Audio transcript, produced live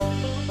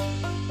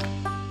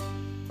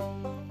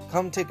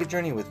Come take a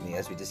journey with me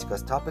as we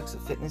discuss topics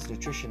of fitness,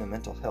 nutrition, and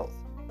mental health.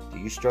 Do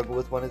you struggle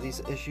with one of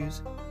these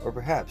issues, or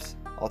perhaps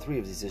all three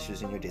of these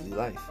issues in your daily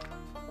life?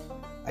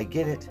 I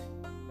get it,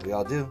 we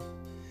all do,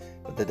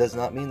 but that does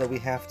not mean that we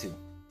have to.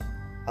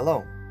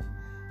 Hello,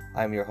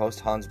 I'm your host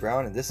Hans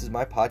Brown, and this is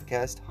my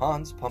podcast,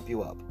 Hans Pump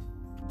You Up.